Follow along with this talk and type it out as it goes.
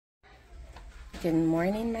Good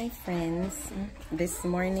morning, my friends. This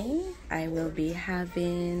morning I will be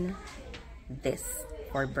having this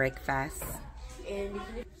for breakfast,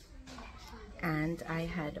 and I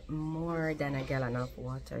had more than a gallon of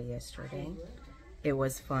water yesterday. It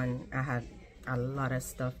was fun. I had a lot of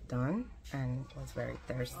stuff done and was very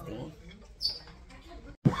thirsty.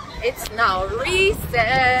 It's now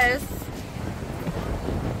recess.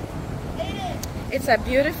 It's a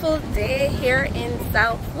beautiful day here in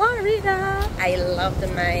South Florida. I loved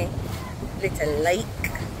my little lake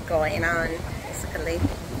going on. Basically,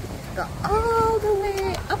 go all the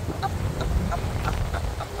way up,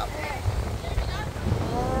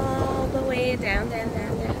 all the way down.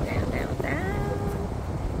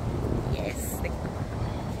 Yes, the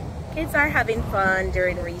kids are having fun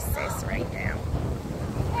during recess right now.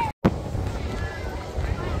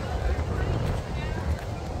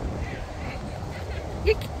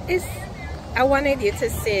 I wanted you to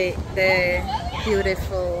see the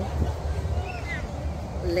beautiful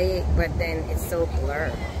lake, but then it's so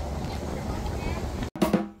blurred.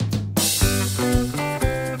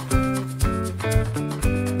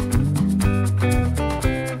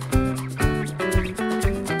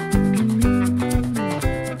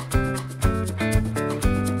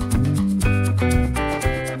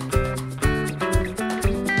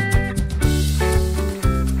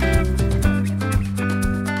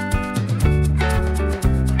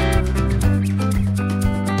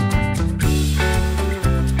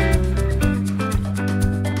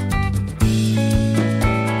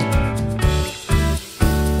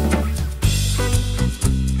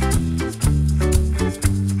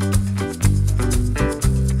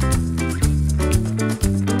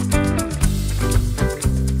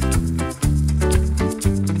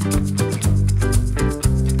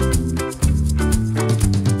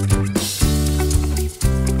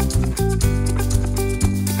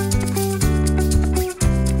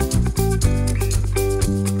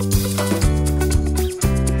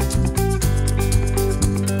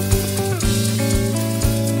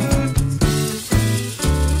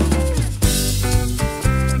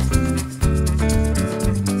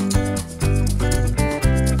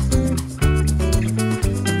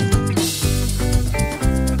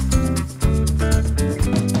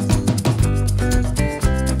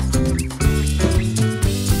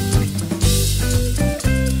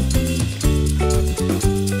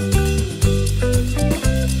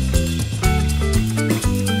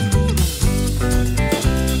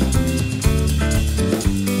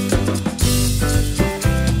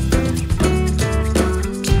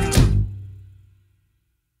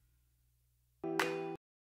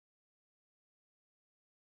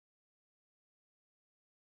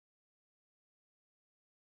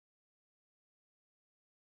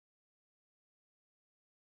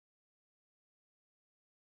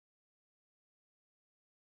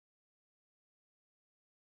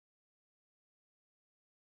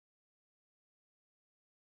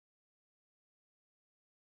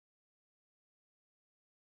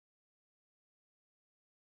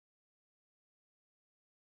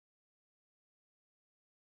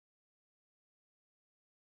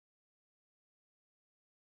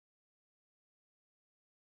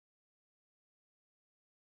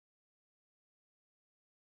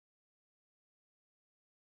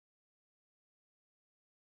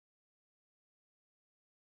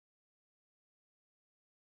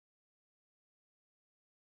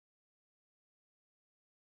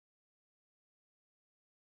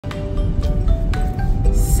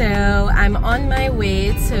 So I'm on my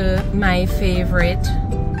way to my favorite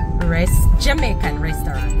Jamaican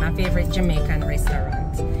restaurant,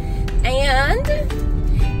 and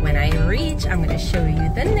when I reach, I'm gonna show you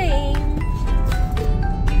the name.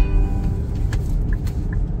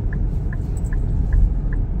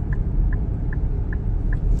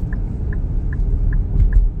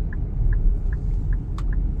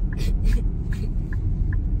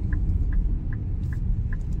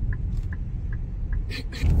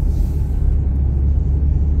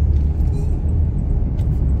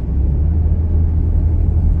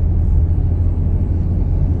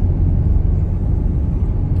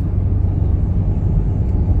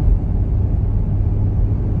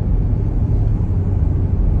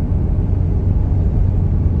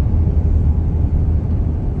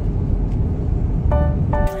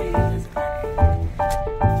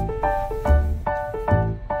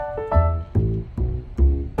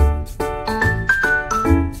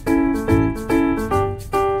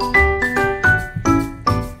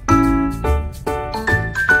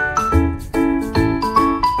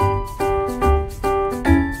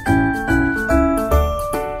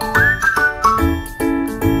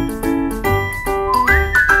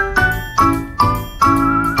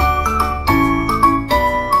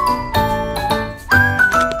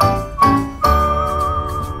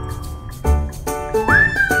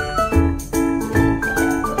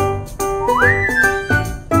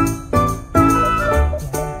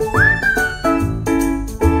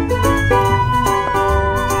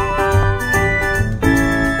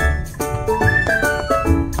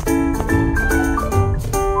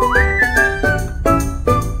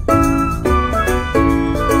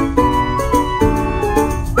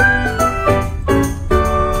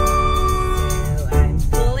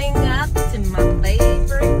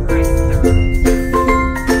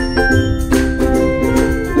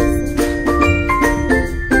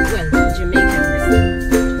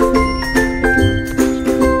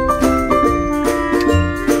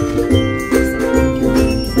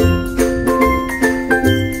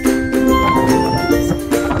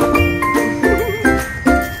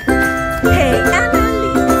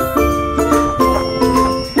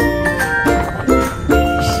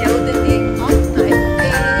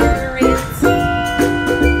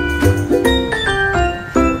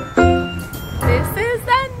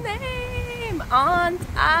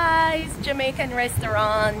 Jamaican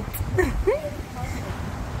restaurant.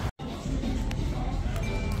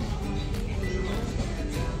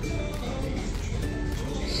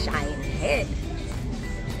 Shine head.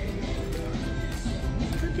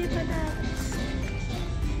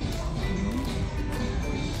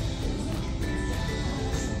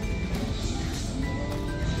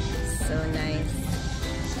 So nice.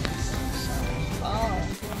 Oh.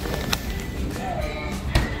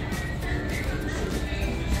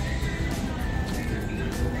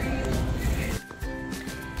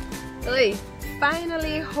 Oy,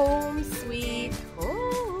 finally home sweet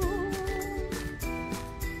home.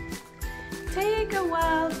 Take a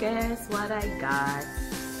wild guess what I got.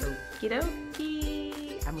 Okie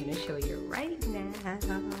dokie. I'm gonna show you right now.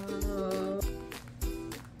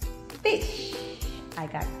 Fish. I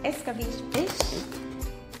got escabeche fish.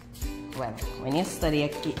 Well, when you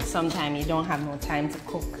study, sometimes you don't have no time to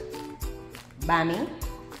cook. Bami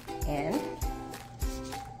and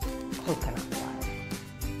coconut water.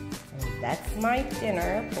 And that's my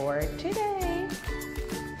dinner for today.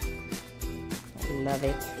 Love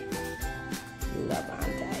it. Love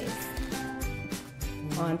Aunt I's.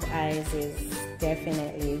 Aunt I's is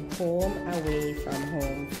definitely home away from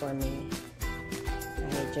home for me.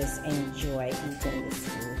 I just enjoy eating this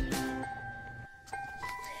food.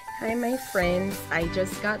 Hi my friends, I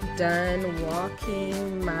just got done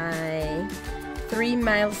walking my 3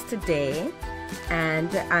 miles today and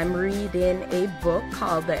I'm reading a book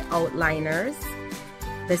called The Outliners,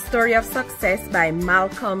 The Story of Success by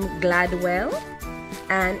Malcolm Gladwell,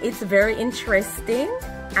 and it's very interesting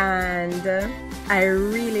and I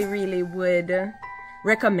really would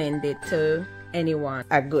recommend it to anyone.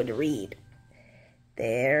 A good read.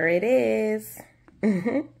 There it is.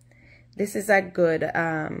 This is a good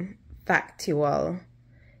factual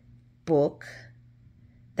book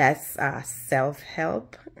that's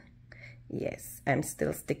self-help. Yes, I'm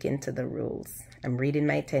still sticking to the rules. I'm reading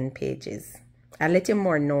my 10 pages. I'll let you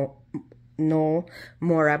know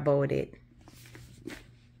more about it.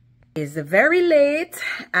 It's very late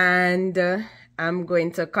and I'm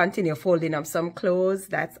going to continue folding up some clothes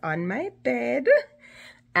that's on my bed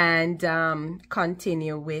and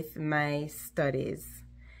continue with my studies.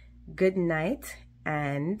 Good night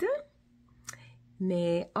and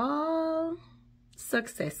may all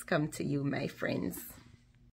success come to you, my friends.